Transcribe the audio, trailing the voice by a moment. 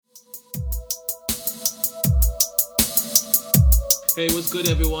Hey, what's good,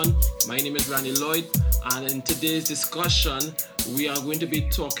 everyone? My name is Randy Lloyd, and in today's discussion, we are going to be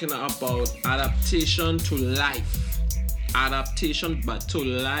talking about adaptation to life. Adaptation but to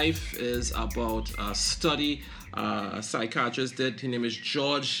life is about a study a psychiatrist did. His name is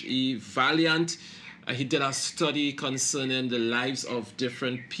George E. Valiant. He did a study concerning the lives of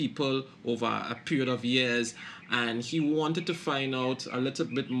different people over a period of years, and he wanted to find out a little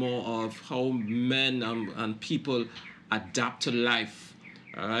bit more of how men and people adapt to life.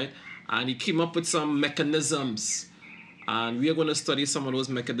 All right, and he came up with some mechanisms, and we are going to study some of those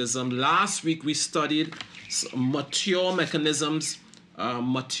mechanisms. Last week we studied mature mechanisms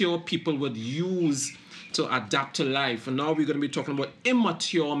mature people would use to adapt to life, and now we're going to be talking about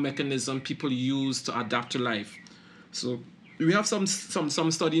immature mechanism people use to adapt to life. So we have some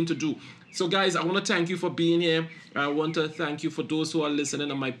studying to do. So guys, I want to thank you for being here. I want to thank you for those who are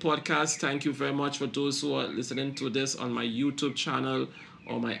listening on my podcast. Thank you very much for those who are listening to this on my YouTube channel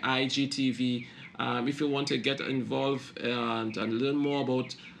or my IGTV. If you want to get involved and learn more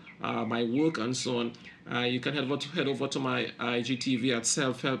about my work and so on, you can head over to my IGTV at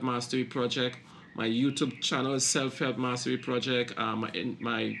Self-Help Mastery Project. My YouTube channel is Self-Help Mastery Project. My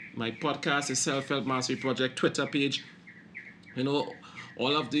podcast is Self-Help Mastery Project. Twitter page. You know,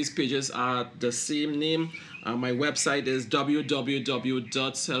 all of these pages are the same name. My website is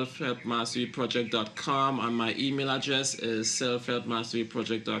www.selfhelpmasteryproject.com, and my email address is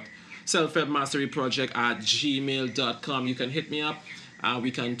selfhelpmasteryproject@gmail.com. You can hit me up.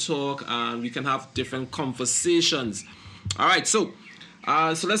 We can talk, and we can have different conversations. All right, so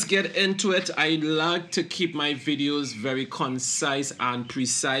let's get into it. I like to keep my videos very concise and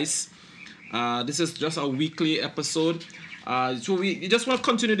precise. This is just a weekly episode. So we just want to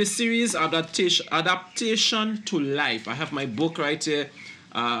continue the series, adaptation to life. I have my book right here.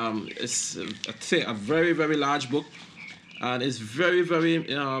 It's a very, very large book, and it's very, very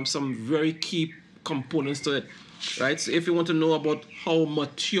some very key components to it. Right. So if you want to know about how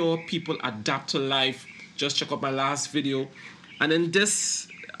mature people adapt to life, just check out my last video. And in this,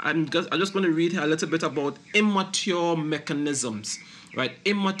 I'm just going to read a little bit about immature mechanisms, right?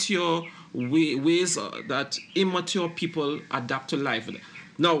 Immature ways that immature people adapt to life.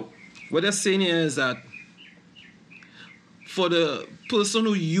 Now, what they're saying here is that for the person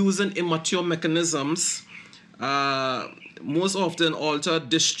who using immature mechanisms, most often alter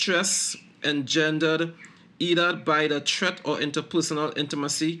distress engendered either by the threat or interpersonal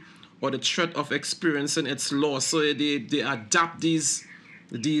intimacy or the threat of experiencing its loss. So they adapt these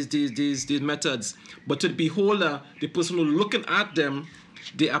methods. But to the beholder, the person who looking at them,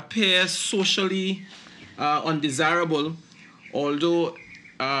 they appear socially undesirable, although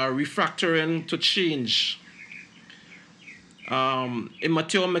refractory to change.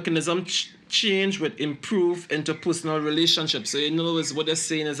 Immature mechanisms change with improved interpersonal relationships. So in other words, what they're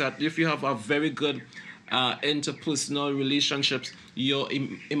saying is that if you have a very good interpersonal relationships, your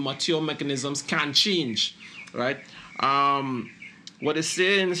immature mechanisms can change, right? What it's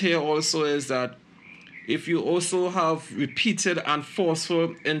saying here also is that if you also have repeated and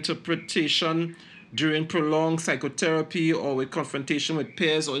forceful interpretation during prolonged psychotherapy or with confrontation with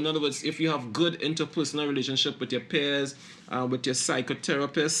peers, or in other words, if you have good interpersonal relationship with your peers, with your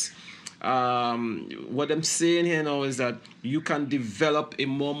psychotherapist, what I'm saying here now is that you can develop a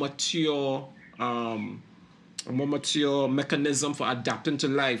more mature mechanism for adapting to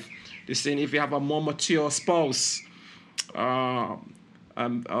life. They're saying if you have a more mature spouse, or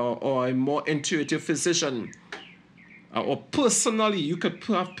a more intuitive physician, or personally, you could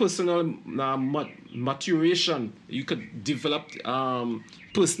have personal maturation. You could develop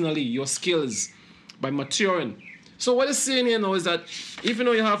personally your skills by maturing. So what it's saying here now is that even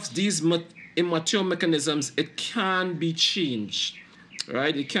though you have these immature mechanisms, it can be changed,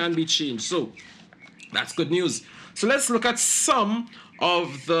 right? It can be changed. So that's good news. So let's look at some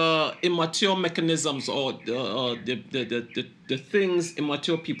of the immature mechanisms or the things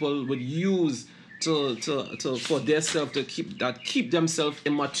immature people would use to for themselves to keep themselves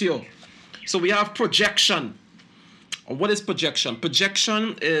immature. So we have projection. What is projection?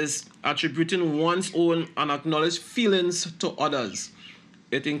 Projection is attributing one's own unacknowledged feelings to others.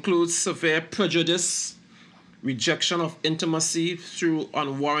 It includes severe prejudice, rejection of intimacy through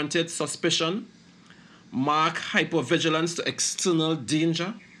unwarranted suspicion, marked hypervigilance to external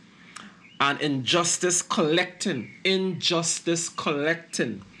danger, and injustice collecting.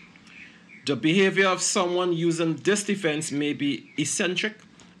 The behavior of someone using this defense may be eccentric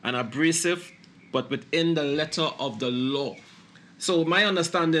and abrasive, but within the letter of the law. So my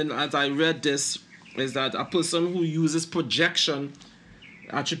understanding as I read this is that a person who uses projection,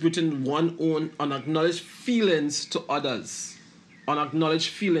 attributing one's own unacknowledged feelings to others, unacknowledged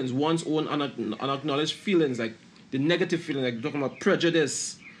feelings, one's own unacknowledged feelings, like the negative feeling, like talking about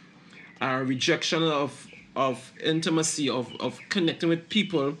prejudice, rejection of intimacy, of connecting with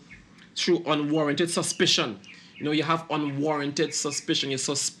people through unwarranted suspicion. You know, you have unwarranted suspicion. You're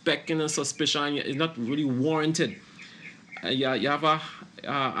suspecting a suspicion, and it's not really warranted. You have a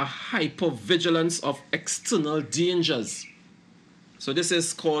hypervigilance of external dangers. So this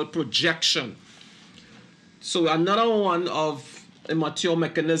is called projection. So another one of immature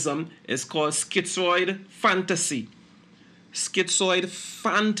mechanism is called schizoid fantasy. Schizoid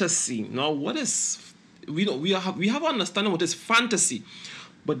fantasy. Now, what is we have understanding what is fantasy,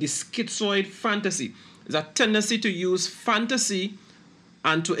 but the schizoid fantasy is a tendency to use fantasy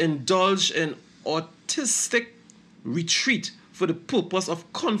and to indulge in autistic retreat for the purpose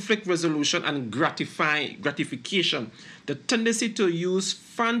of conflict resolution and gratification. The tendency to use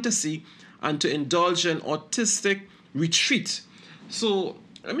fantasy and to indulge in autistic retreat. So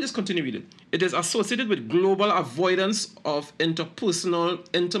let me just continue with it. It is associated with global avoidance of interpersonal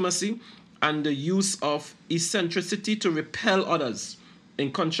intimacy and the use of eccentricity to repel others.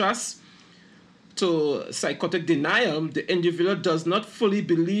 In contrast to psychotic denial, the individual does not fully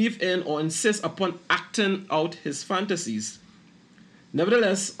believe in or insist upon acting out his fantasies.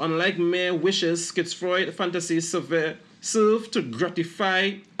 Nevertheless, unlike mere wishes, schizoid fantasies serve to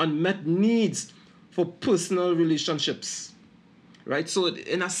gratify unmet needs for personal relationships. Right? So,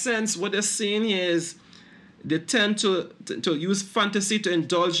 in a sense, what they're saying here is they tend to use fantasy to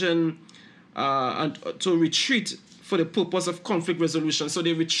indulge in and to retreat for the purpose of conflict resolution. So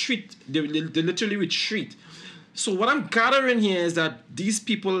they retreat, they literally retreat. So what I'm gathering here is that these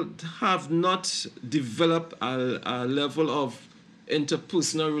people have not developed a level of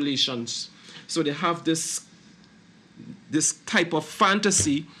interpersonal relations. So they have this type of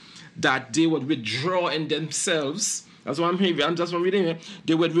fantasy that they would withdraw in themselves. That's what I'm hearing. I'm just reading here.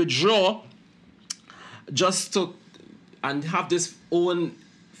 They would withdraw just to and have this own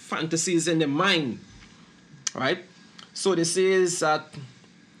fantasies in their mind, right? So this is that.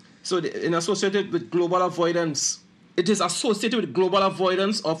 Associated with global avoidance, it is associated with global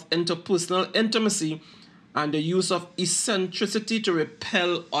avoidance of interpersonal intimacy and the use of eccentricity to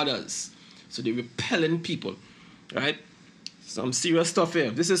repel others. So they're repelling people, right? Some serious stuff here.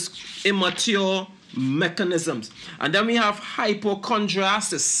 This is immature mechanisms. And then we have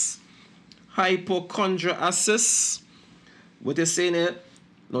hypochondriasis. Hypochondriasis. What they're saying here,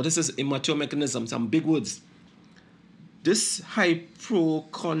 no, this is immature mechanisms, some big words. This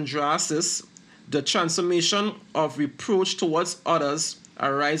hypochondriasis, the transformation of reproach towards others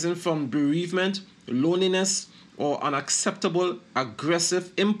arising from bereavement, loneliness, or unacceptable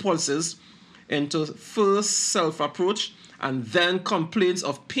aggressive impulses into first self-approach and then complaints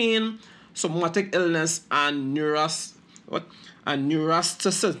of pain, somatic illness, and neurasthenia.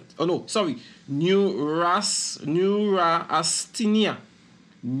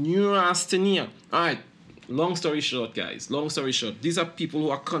 Neurasthenia. All right. Long story short, guys. Long story short, these are people who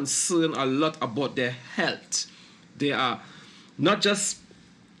are concerned a lot about their health. They are not just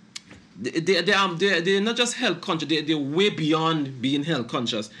they're not just health conscious. They're way beyond being health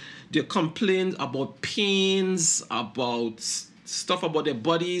conscious. They complain about pains, about stuff about their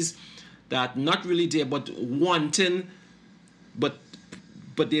bodies that not really there, but they're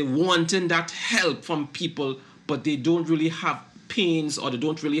wanting that help from people, but they don't really have pains or they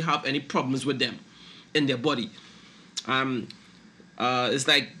don't really have any problems with them in their body. It's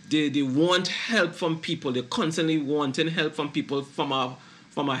like they want help from people. They're constantly wanting help from people from a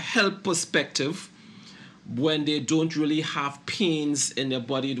health perspective when they don't really have pains in their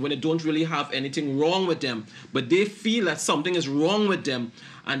body, when they don't really have anything wrong with them, but they feel that something is wrong with them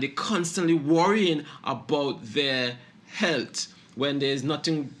and they're constantly worrying about their health when there's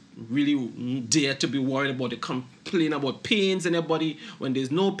nothing really there to be worried about. They complain about pains in their body when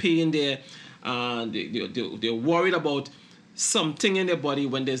there's no pain there. They're worried about something in their body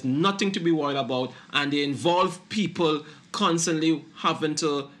when there's nothing to be worried about, and they involve people constantly having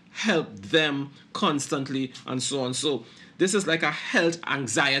to help them constantly and so on. So this is like a health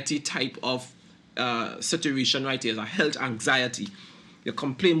anxiety type of situation right here. It's a health anxiety. They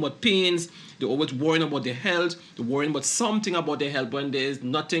complain about pains. They're always worrying about their health. They're worrying about something about their health when there's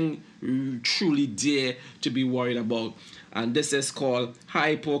nothing truly there to be worried about. And this is called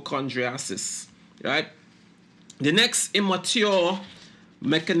hypochondriasis, right? The next immature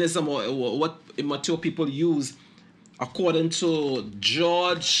mechanism or what immature people use, according to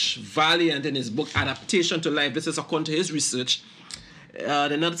George Valiant in his book Adaptation to Life, this is according to his research,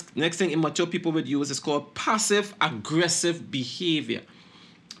 the next thing immature people would use is called passive-aggressive behavior.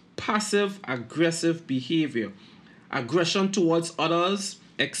 Passive-aggressive behavior. aggression towards others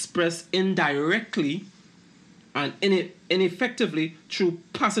expressed indirectly and ineffectively through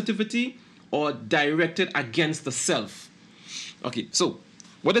passivity or directed against the self. Okay, so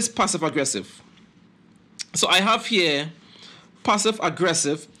what is passive aggressive? So I have here passive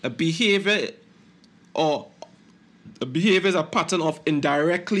aggressive, a behavior is a pattern of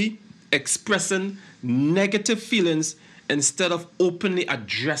indirectly expressing negative feelings instead of openly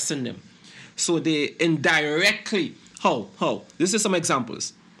addressing them. So they indirectly, how? This is some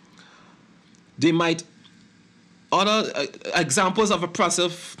examples. They might, other examples of a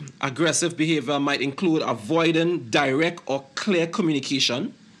passive aggressive behavior might include avoiding direct or clear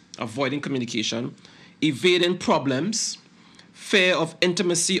communication, evading problems, fear of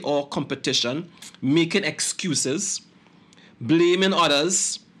intimacy or competition, making excuses, blaming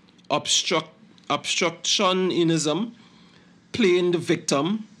others, obstructionism, playing the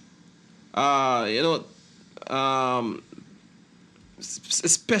victim,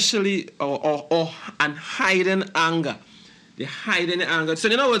 especially and hiding anger. They hide in anger. So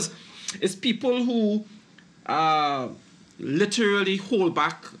in other words, it's people who literally hold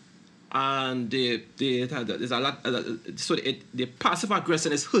back, and there's a lot. So the passive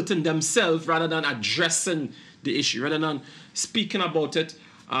aggression is hurting themselves rather than addressing the issue, rather than speaking about it,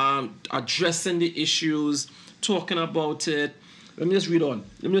 addressing the issues, talking about it. Let me just read on.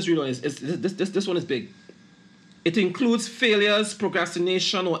 This one is big. It includes failures,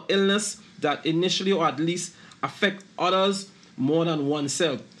 procrastination, or illness that initially or at least affect others more than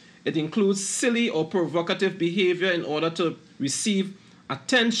oneself. It includes silly or provocative behavior in order to receive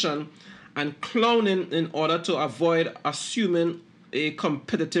attention, and clowning in order to avoid assuming a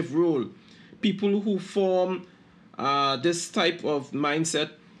competitive role. People who form this type of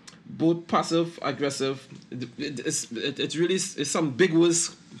mindset, both passive aggressive, it's really some big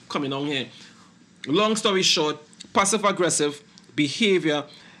words coming on here. Long story short, passive aggressive behavior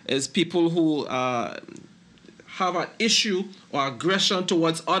is people who have an issue or aggression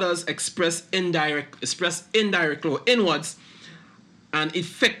towards others expressed indirectly or inwards, and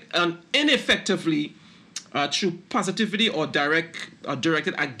ineffectively through positivity or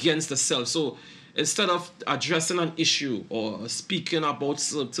directed against the self. So instead of addressing an issue or speaking about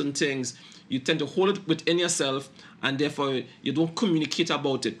certain things, you tend to hold it within yourself, and therefore you don't communicate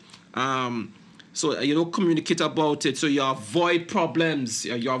about it. So you avoid problems,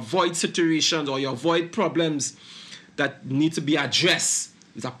 you avoid situations, or you avoid problems that need to be addressed.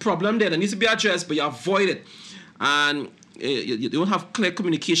 There's a problem there that needs to be addressed, but you avoid it. And you don't have clear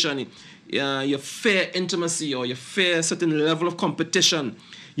communication. You fear intimacy, or you fear a certain level of competition.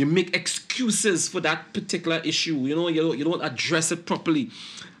 You make excuses for that particular issue. You don't address it properly.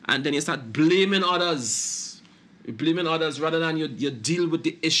 And then you start blaming others. Rather than you deal with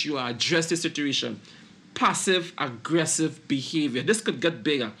the issue or address the situation. Passive aggressive behavior. This could get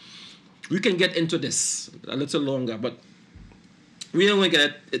bigger. We can get into this a little longer, but we don't want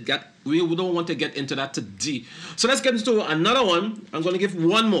to get into that today. So let's get into another one. I'm going to give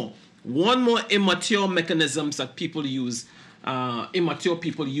one more immature mechanisms that people use. Immature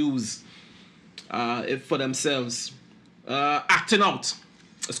people use for themselves. Acting out.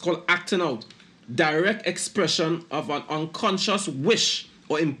 It's called acting out. Direct expression of an unconscious wish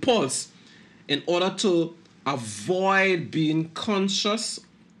or impulse in order to avoid being conscious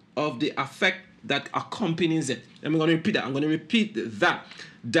of the effect that accompanies it. I'm going to repeat that. I'm going to repeat that.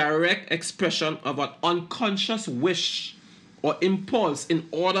 Direct expression of an unconscious wish or impulse in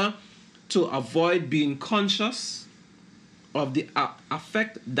order to avoid being conscious of the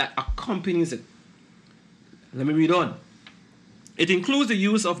effect that accompanies it. Let me read on. It includes the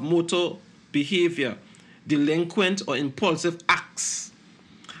use of motor behavior, delinquent or impulsive acts,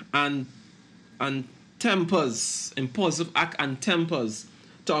 and tempers, impulsive act and tempers,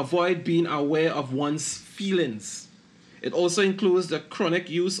 to avoid being aware of one's feelings. It also includes the chronic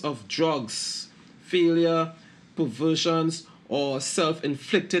use of drugs, failure, perversions, or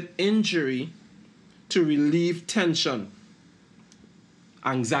self-inflicted injury to relieve tension.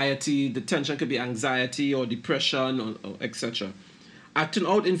 Anxiety, the tension could be anxiety or depression or etc. Acting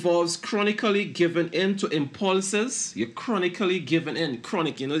out involves chronically giving in to impulses. You're chronically giving in.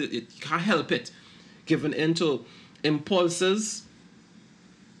 Chronic, you can't help it. Giving in to impulses.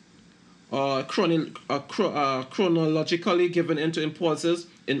 Chronologically giving in to impulses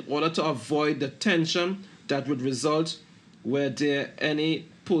in order to avoid the tension that would result were there any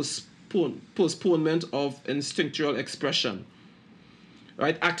postponement of instinctual expression.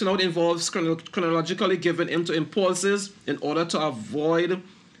 Right? Acting out involves chronologically giving in to impulses in order to avoid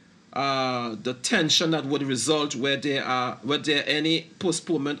the tension that would result where there any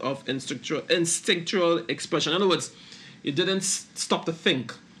postponement of instinctual expression. In other words, you didn't stop to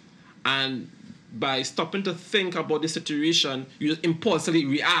think, and by stopping to think about the situation, you just impulsively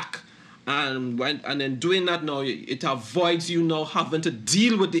react, and then doing that now, it avoids you now having to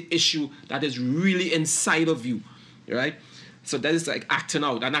deal with the issue that is really inside of you, right? So that is like acting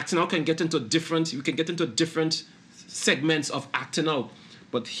out, and acting out can get into different segments of acting out.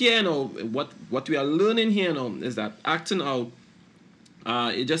 But here now, what we are learning here now is that acting out,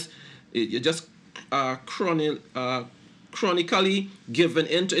 you just chronically given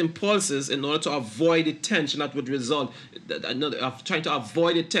into impulses in order to avoid the tension that would result, of trying to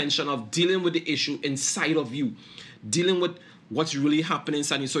avoid the tension of dealing with the issue inside of you, dealing with what's really happening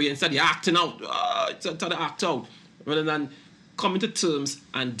inside you. So instead you're acting out, trying to act out, rather than coming to terms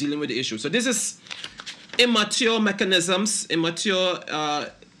and dealing with the issue. So this is immature mechanisms, immature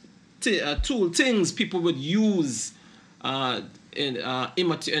things people would use in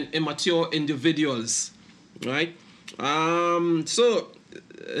immature individuals, right? So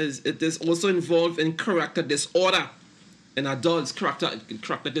it is also involved in character disorder in adults.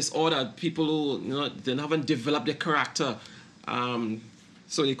 Character disorder, people who they haven't developed their character.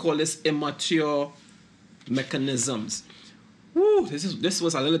 So they call this immature mechanisms. Woo, this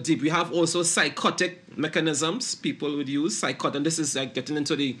was a little deep. We have also psychotic mechanisms people would use. Psychotic, and this is like getting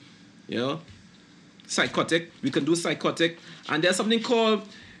into the, psychotic. We can do psychotic. And there's something called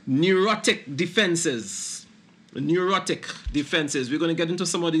neurotic defenses. Neurotic defenses. We're going to get into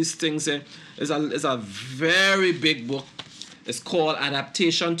some of these things. It's a very big book. It's called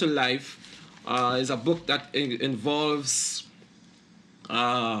Adaptation to Life. It's a book that involves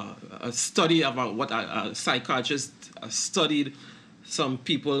a study about what a psychiatrist studied some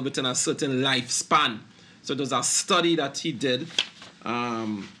people within a certain lifespan. So there's a study that he did,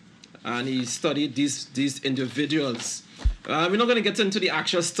 and he studied these individuals. We're not going to get into the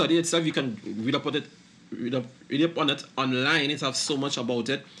actual study itself. You can read up on it online. It has so much about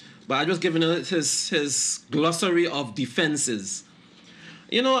it. But I just given his glossary of defenses.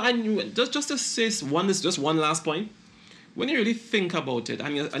 And just to say one last point. When you really think about it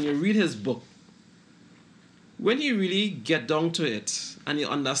and you read his book, when you really get down to it and you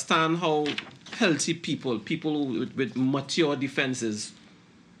understand how healthy people with mature defenses,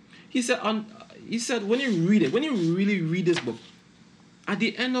 he said when you read it, when you really read this book, at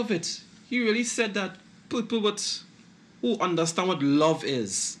the end of it, he really said that people who understand what love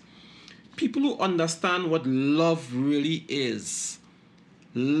is, people who understand what love really is,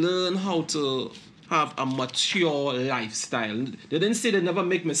 learn how to have a mature lifestyle. They didn't say they never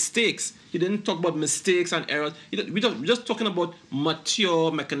make mistakes. He didn't talk about mistakes and errors. We're just talking about mature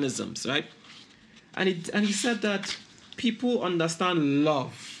mechanisms, right? And he said that people understand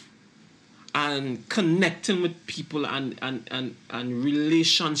love and connecting with people and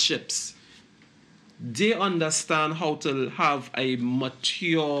relationships. They understand how to have they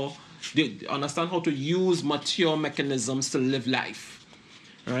understand how to use mature mechanisms to live life.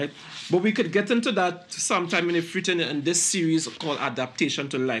 Right, but we could get into that sometime in the future in this series called Adaptation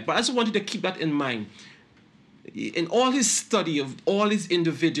to Life. But I just wanted to keep that in mind. In all his study of all these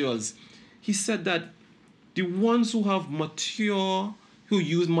individuals, he said that the ones who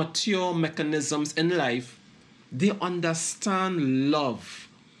use mature mechanisms in life, they understand love.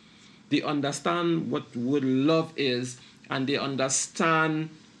 They understand what love is, and they understand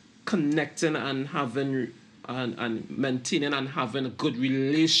connecting and having and maintaining and having good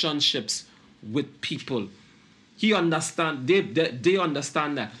relationships with people. They understand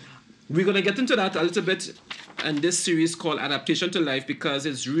that. We're going to get into that a little bit in this series called Adaptation to Life, because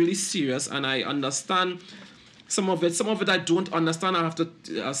it's really serious and I understand some of it. Some of it I don't understand. I have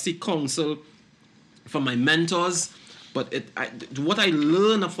to seek counsel from my mentors. But what I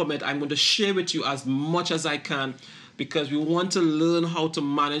learn from it, I'm going to share with you as much as I can, because we want to learn how to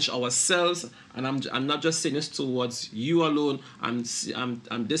manage ourselves. And I'm not just saying this towards you alone.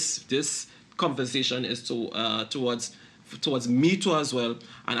 This conversation is towards me too as well,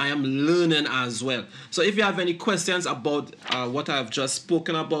 and I am learning as well. So if you have any questions about what I've just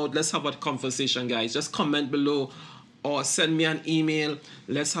spoken about, let's have a conversation, guys. Just comment below or send me an email.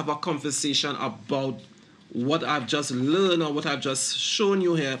 Let's have a conversation about what I've just learned or what I've just shown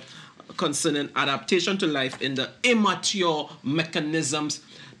you here concerning adaptation to life in the immature mechanisms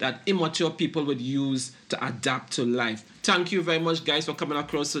that immature people would use to adapt to life. Thank you very much, guys, for coming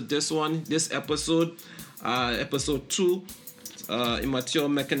across to this episode. Episode 2, immature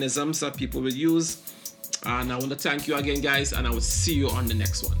mechanisms that people will use. And I want to thank you again, guys, and I will see you on the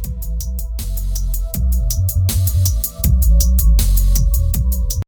next one.